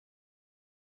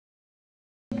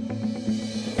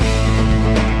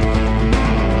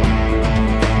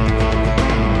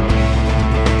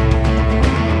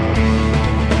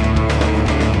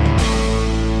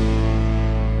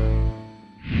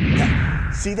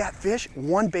that fish?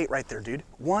 One bait right there, dude.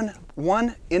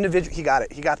 One individual, he got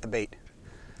it, he got the bait.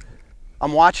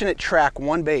 I'm watching it track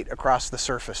one bait across the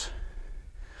surface.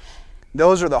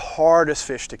 Those are the hardest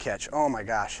fish to catch, oh my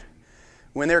gosh.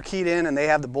 When they're keyed in and they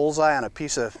have the bullseye on a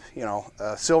piece of, you know,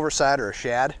 a silver side or a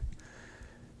shad,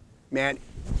 man,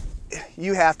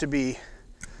 you have to be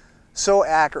so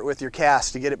accurate with your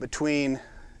cast to get it between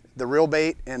the real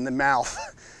bait and the mouth.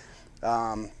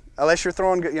 Unless you're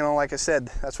throwing, you know, like I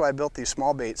said, that's why I built these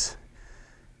small baits.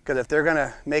 Because if they're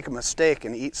gonna make a mistake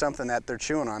and eat something that they're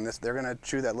chewing on, they're gonna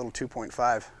chew that little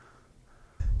 2.5.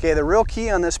 Okay, the real key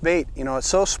on this bait, you know, it's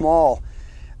so small.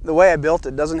 The way I built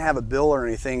it doesn't have a bill or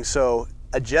anything, so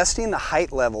adjusting the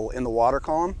height level in the water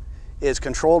column is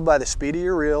controlled by the speed of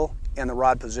your reel and the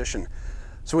rod position.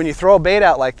 So when you throw a bait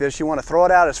out like this, you want to throw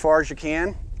it out as far as you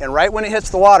can, and right when it hits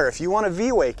the water, if you want to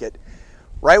V-wake it,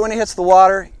 right when it hits the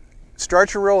water,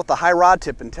 start your reel with the high rod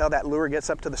tip until that lure gets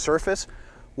up to the surface.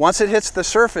 Once it hits the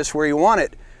surface where you want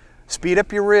it, speed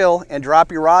up your reel and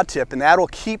drop your rod tip, and that'll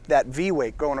keep that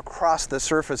V-wake going across the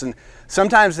surface. And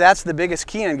sometimes that's the biggest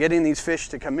key on getting these fish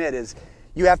to commit, is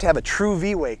you have to have a true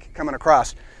V-wake coming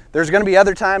across. There's going to be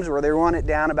other times where they want it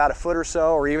down about a foot or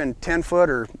so, or even 10 foot,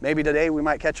 or maybe today we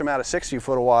might catch them out of 60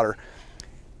 foot of water.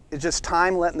 It's just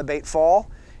time letting the bait fall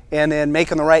and then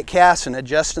making the right cast and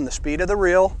adjusting the speed of the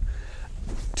reel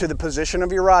to the position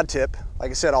of your rod tip.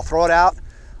 Like I said, I'll throw it out,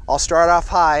 I'll start off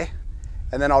high,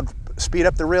 and then I'll speed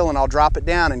up the reel and I'll drop it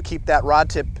down and keep that rod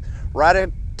tip right at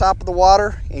the top of the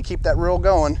water and keep that reel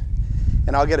going,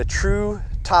 and I'll get a true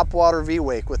top water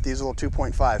V-wake with these little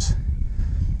 2.5s.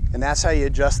 And that's how you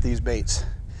adjust these baits.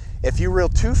 If you reel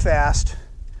too fast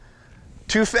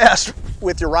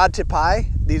with your rod tip high,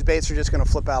 these baits are just gonna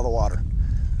flip out of the water.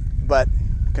 But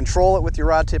control it with your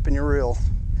rod tip and your reel,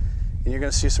 and you're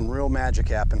gonna see some real magic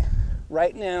happen.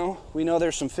 Right now, we know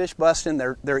there's some fish busting.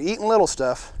 They're eating little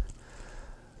stuff,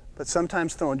 but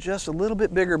sometimes throwing just a little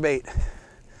bit bigger bait.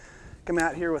 Come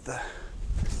out here with a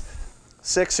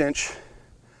 6-inch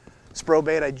Spro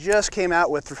bait I just came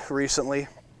out with recently.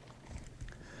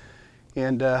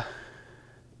 And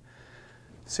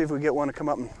see if we get one to come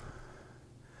up and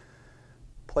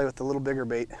play with the little bigger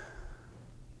bait.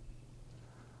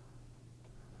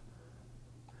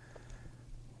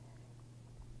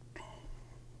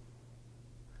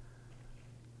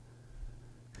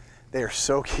 They are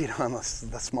so keyed on the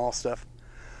small stuff.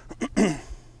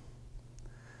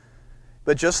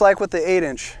 But just like with the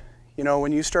 8-inch, you know,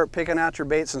 when you start picking out your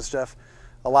baits and stuff,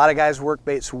 a lot of guys work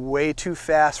baits way too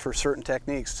fast for certain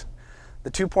techniques. The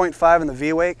 2.5 and the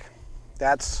V-wake,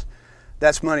 that's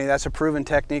money. That's a proven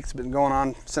technique that's been going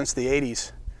on since the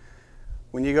 80s.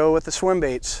 When you go with the swim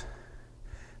baits,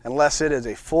 unless it is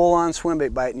a full-on swim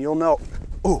bait bite, and you'll know,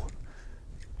 ooh,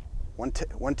 one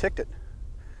ticked it.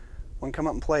 One come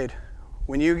up and played.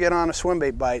 When you get on a swim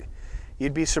bait bite,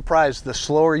 you'd be surprised. The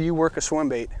slower you work a swim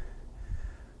bait,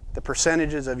 the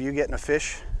percentages of you getting a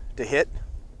fish to hit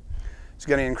is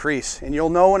going to increase. And you'll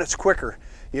know when it's quicker.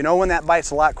 You know when that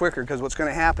bite's a lot quicker, because what's going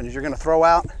to happen is you're going to throw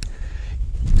out,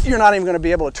 you're not even going to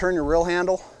be able to turn your reel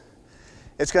handle.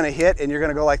 It's going to hit and you're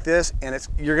going to go like this, and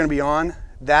you're going to be on.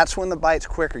 That's when the bite's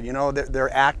quicker. You know,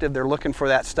 they're active, they're looking for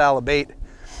that style of bait.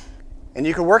 And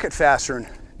you can work it faster and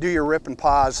do your rip and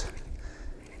pause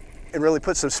and really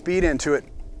put some speed into it.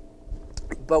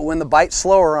 But when the bite's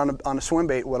slower on a swim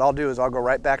bait, what I'll do is I'll go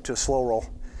right back to a slow roll.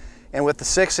 And with the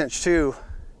 6-inch too,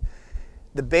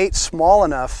 the bait's small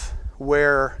enough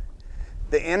where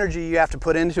the energy you have to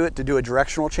put into it to do a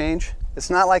directional change, it's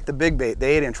not like the big bait, the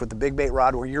 8-inch with the big bait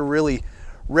rod, where you're really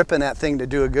ripping that thing to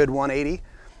do a good 180.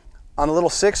 On a little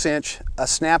 6-inch, a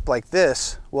snap like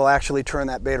this will actually turn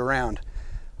that bait around.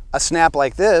 A snap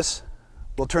like this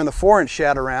will turn the 4-inch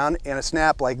shad around, and a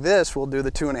snap like this will do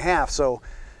the 2.5. So,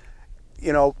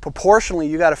 you know, proportionally,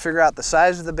 you got to figure out the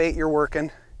size of the bait you're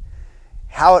working,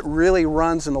 how it really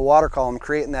runs in the water column,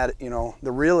 creating that, you know,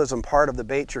 the realism part of the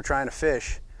bait you're trying to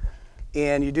fish.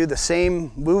 And you do the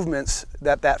same movements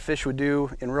that that fish would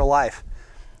do in real life.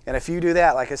 And if you do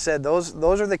that, like I said, those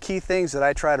are the key things that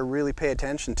I try to really pay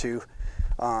attention to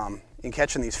in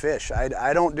catching these fish.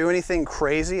 I don't do anything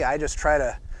crazy. I just try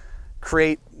to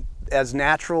create as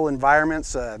natural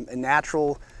environments and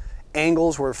natural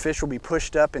angles where fish will be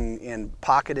pushed up and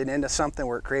pocketed into something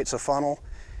where it creates a funnel.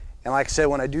 And like I said,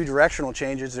 when I do directional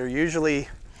changes, they're usually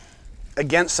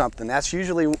against something. That's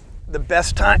usually the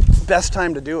best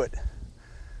time to do it.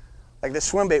 Like this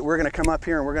swim bait, we're gonna come up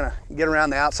here and we're gonna get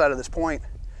around the outside of this point.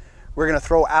 We're gonna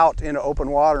throw out into open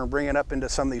water and bring it up into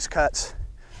some of these cuts.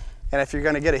 And if you're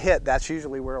gonna get a hit, that's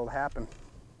usually where it'll happen.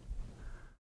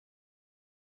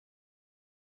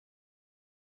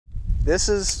 This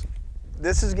is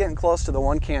this is getting close to the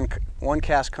one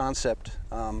cast concept.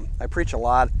 I preach a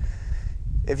lot.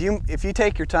 If you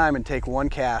take your time and take one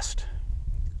cast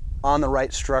on the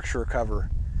right structure or cover,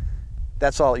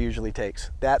 that's all it usually takes.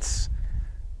 That's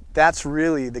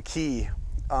really the key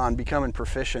on becoming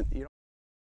proficient.